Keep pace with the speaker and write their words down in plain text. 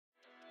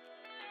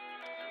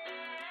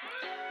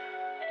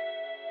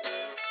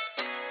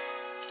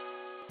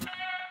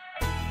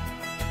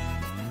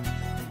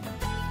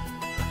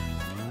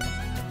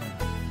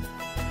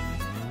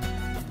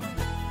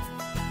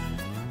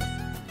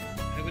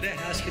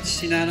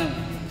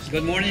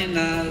Good morning,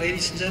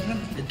 ladies and gentlemen.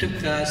 It took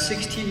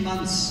 16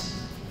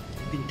 months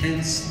of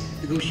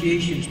intense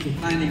negotiations to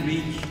finally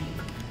reach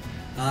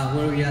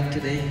where we are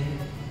today.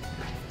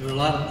 There were a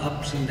lot of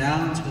ups and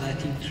downs, but I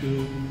think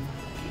through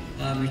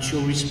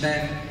mutual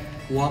respect,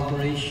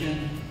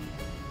 cooperation,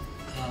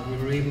 we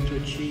were able to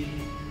achieve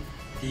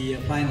the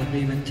final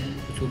agreement,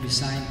 which will be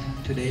signed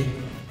today.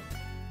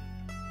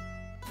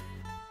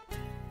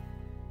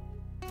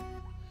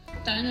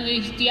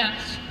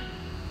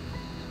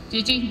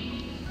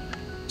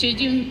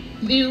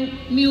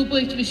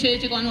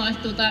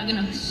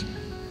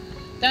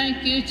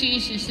 Thank you,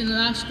 Jesus, in the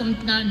last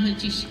command,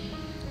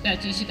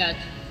 that is God.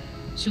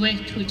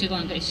 Sweat to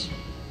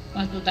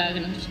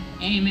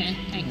Amen.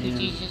 Thank you,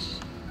 Jesus.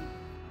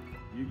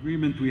 The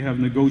agreement we have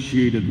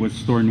negotiated with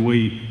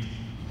Stornoway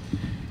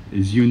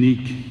is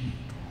unique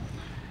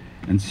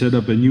and set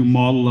up a new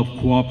model of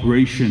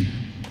cooperation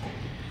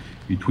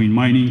between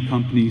mining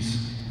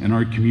companies and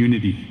our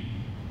community.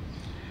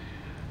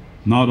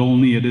 Not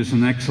only it is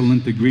an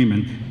excellent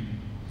agreement,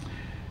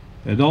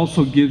 it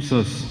also gives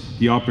us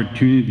the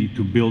opportunity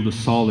to build a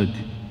solid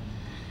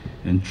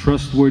and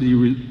trustworthy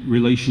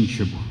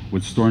relationship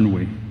with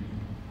Stornoway.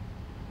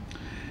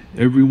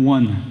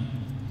 Everyone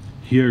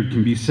here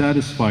can be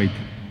satisfied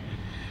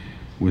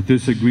with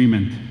this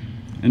agreement,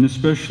 and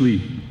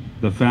especially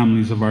the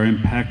families of our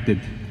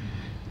impacted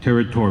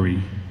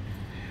territory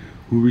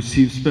who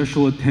receive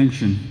special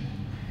attention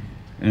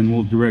and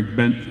will direct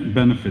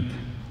benefit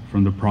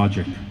from the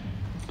project.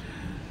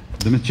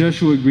 The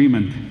Mecheshoo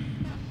agreement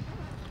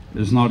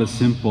is not a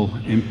simple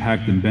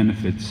impact and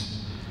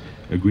benefits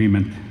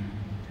agreement.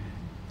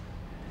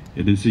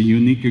 It is a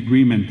unique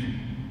agreement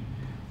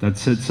that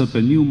sets up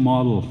a new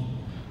model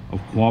of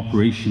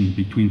cooperation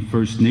between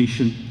First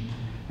Nation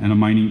and a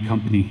mining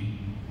company.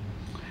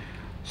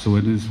 So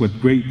it is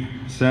with great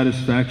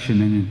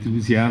satisfaction and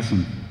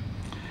enthusiasm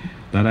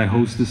that I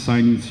host the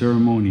signing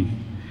ceremony,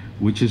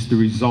 which is the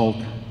result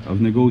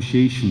of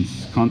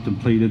negotiations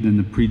contemplated in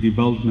the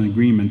pre-development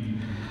agreement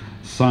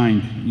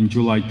signed in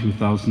July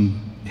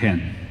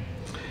 2010.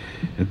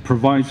 It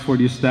provides for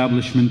the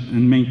establishment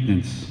and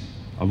maintenance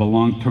of a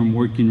long-term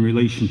working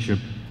relationship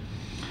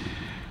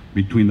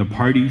between the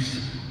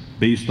parties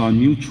based on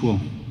mutual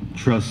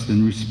trust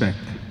and respect.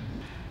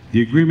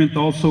 The agreement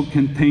also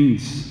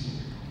contains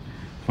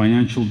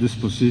financial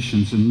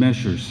dispositions and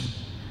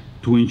measures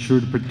to ensure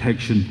the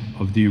protection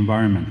of the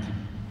environment.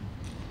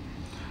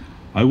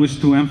 I wish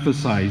to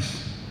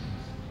emphasize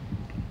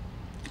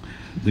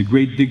the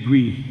great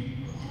degree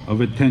of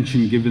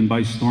attention given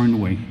by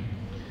Stornoway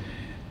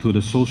to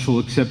the social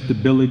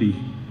acceptability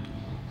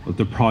of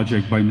the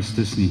project by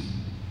Mistissini.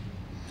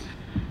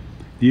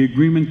 The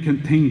agreement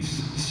contains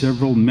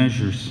several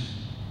measures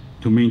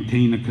to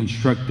maintain a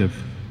constructive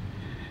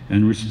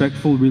and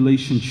respectful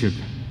relationship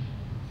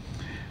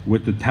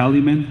with the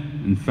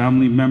Tallymen and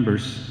family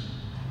members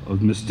of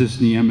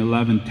Mistissini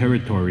M11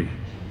 territory,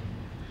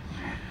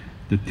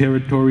 the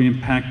territory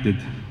impacted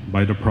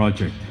by the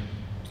project.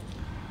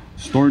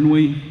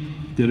 Stornoway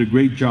did a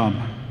great job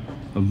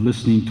of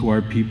listening to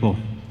our people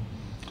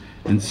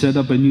and set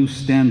up a new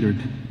standard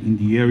in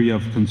the area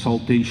of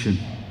consultation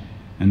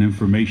and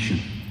information.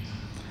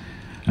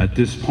 At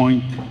this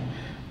point,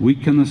 we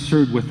can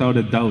assert without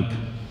a doubt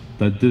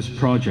that this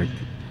project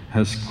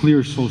has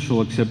clear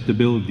social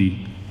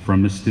acceptability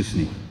from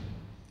Mistissini.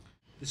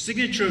 The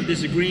signature of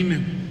this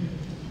agreement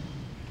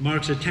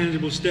marks a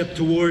tangible step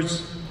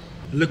towards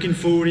looking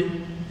forward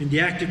in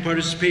the active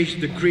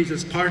participation of the Crees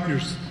as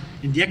partners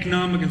in the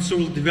economic and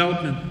social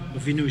development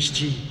of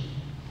Istchee.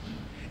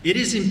 It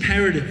is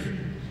imperative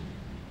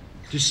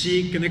to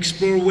seek and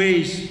explore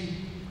ways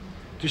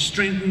to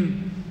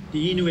strengthen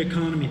the Eeyou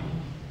economy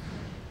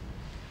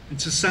and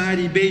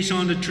society based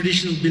on the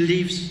traditional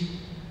beliefs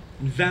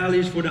and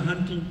values for the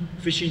hunting,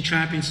 fishing,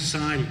 trapping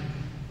society.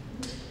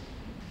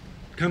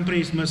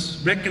 Companies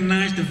must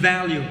recognize the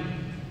value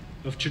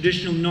of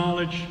traditional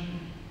knowledge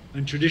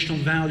and traditional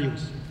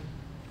values.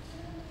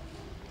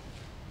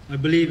 I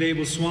believe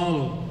Abel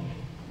Swallow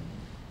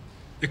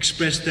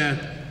expressed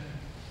that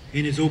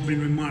in his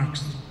opening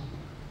remarks,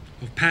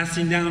 of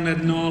passing down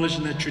that knowledge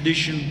and that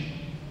tradition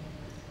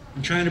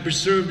and trying to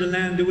preserve the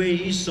land the way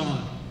he saw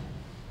it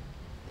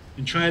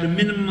and try to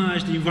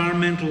minimize the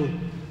environmental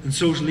and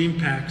social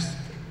impacts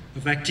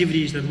of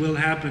activities that will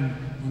happen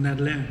on that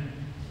land.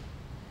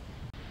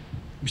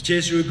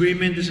 Mecheshoo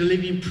agreement is a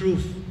living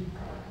proof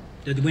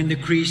that when the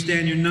Crees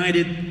stand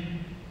united,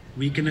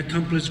 we can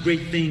accomplish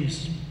great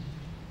things.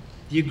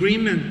 The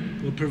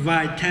agreement will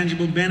provide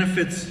tangible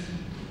benefits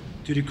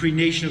to the Cree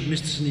nation of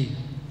Mistissini,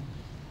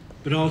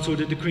 but also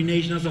to the Cree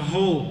nation as a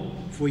whole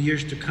for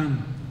years to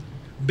come.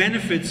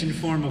 Benefits in the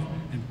form of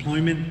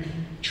employment,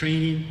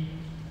 training,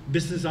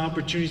 business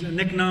opportunities, and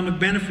economic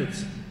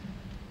benefits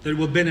that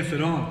will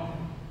benefit all,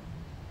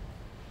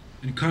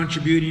 and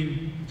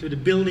contributing to the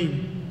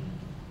building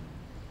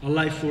a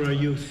life for our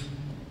youth,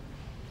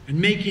 and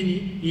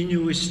making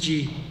Eeyou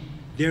Istchee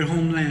their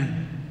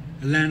homeland,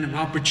 a land of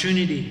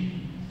opportunity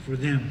for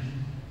them.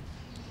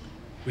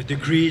 With the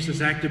Crees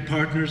as active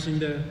partners in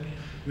the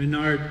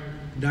Renard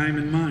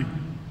Diamond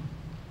Mine.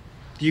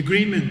 The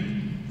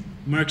agreement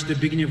marks the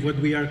beginning of what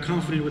we are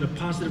confident with a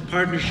positive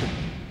partnership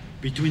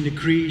between the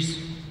Crees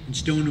and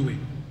Stornoway.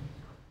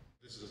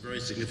 This is a very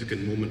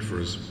significant moment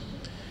for us.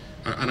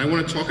 And I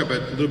want to talk a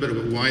little bit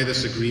about why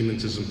this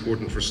agreement is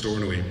important for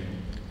Stornoway.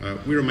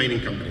 We're a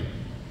mining company,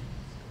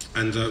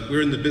 and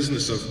we're in the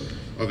business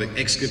of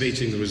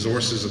excavating the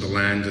resources of the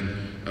land,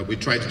 and we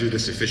try to do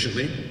this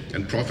efficiently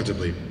and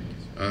profitably.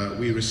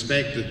 We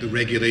respect the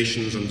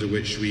regulations under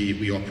which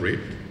we operate,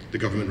 the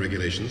government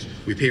regulations.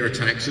 We pay our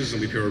taxes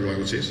and we pay our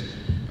royalties,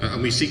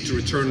 and we seek to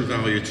return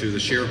value to the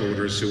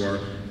shareholders who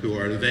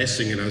are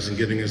investing in us and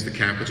giving us the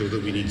capital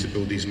that we need to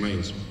build these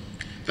mines.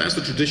 That's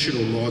the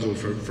traditional model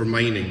for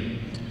mining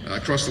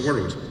across the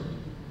world.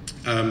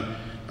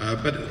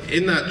 But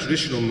in that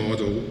traditional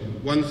model,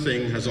 one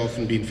thing has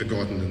often been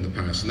forgotten in the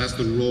past, and that's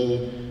the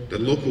role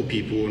that local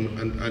people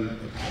and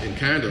in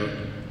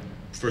Canada,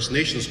 First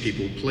Nations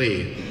people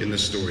play in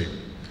this story.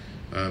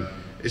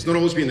 It's not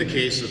always been the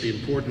case that the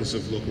importance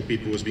of local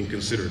people has been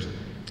considered.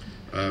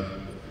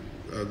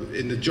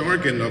 In the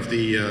jargon of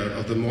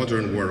the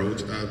modern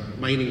world,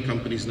 mining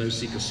companies now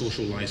seek a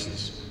social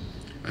license.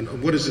 And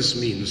what does this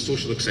mean, the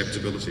social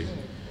acceptability?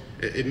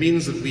 It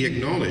means that we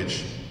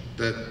acknowledge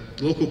that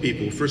local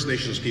people, First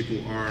Nations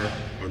people, are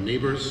our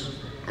neighbours,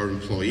 our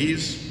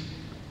employees,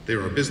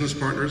 they're our business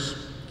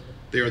partners,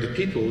 they are the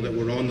people that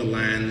were on the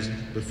land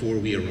before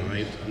we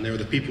arrived, and they're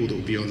the people that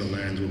will be on the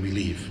land when we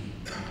leave.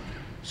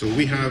 So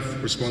we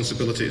have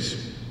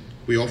responsibilities,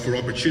 we offer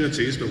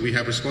opportunities, but we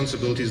have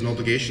responsibilities and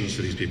obligations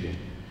to these people.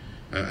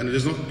 And it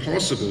is not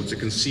possible to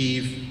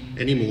conceive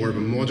anymore of a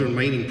modern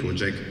mining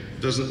project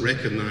that doesn't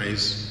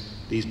recognise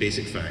these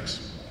basic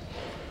facts.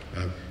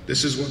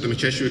 This is what the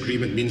Mecheshoo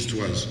Agreement means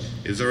to us.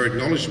 It is our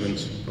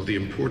acknowledgement of the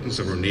importance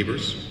of our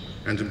neighbours,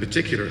 and in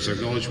particular it's our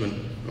acknowledgement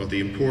of the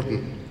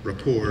important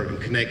rapport and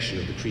connection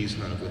that the Crees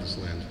have with this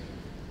land.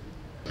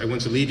 I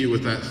want to leave you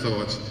with that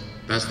thought.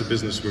 That's the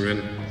business we're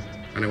in,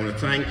 and I want to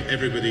thank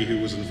everybody who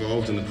was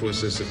involved in the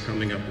process of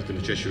coming up with the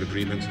Mecheshoo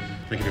Agreement.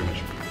 Thank you very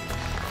much.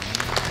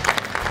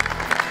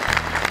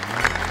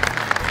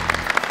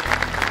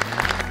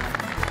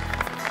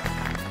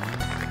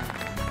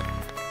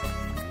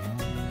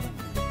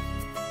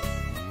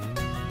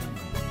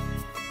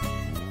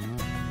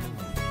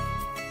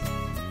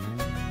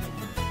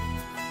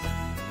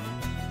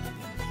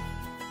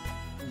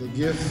 The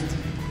gift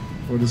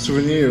or the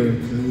souvenir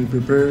that we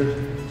prepared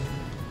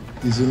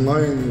is in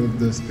line with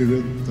the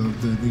spirit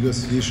of the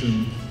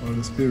negotiation or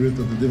the spirit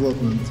of the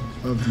development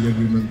of the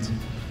agreement.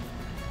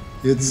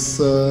 It's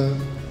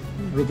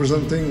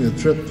representing a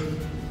trip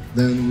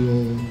that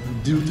we'll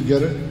do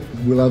together.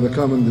 We'll have a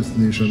common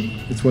destination.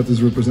 It's what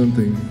it's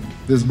representing.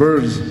 These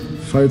birds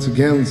fight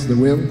against the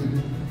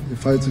wind, they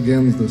fight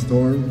against the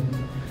storm,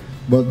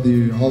 but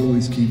they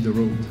always keep the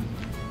road.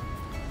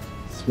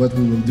 It's what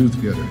we will do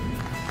together.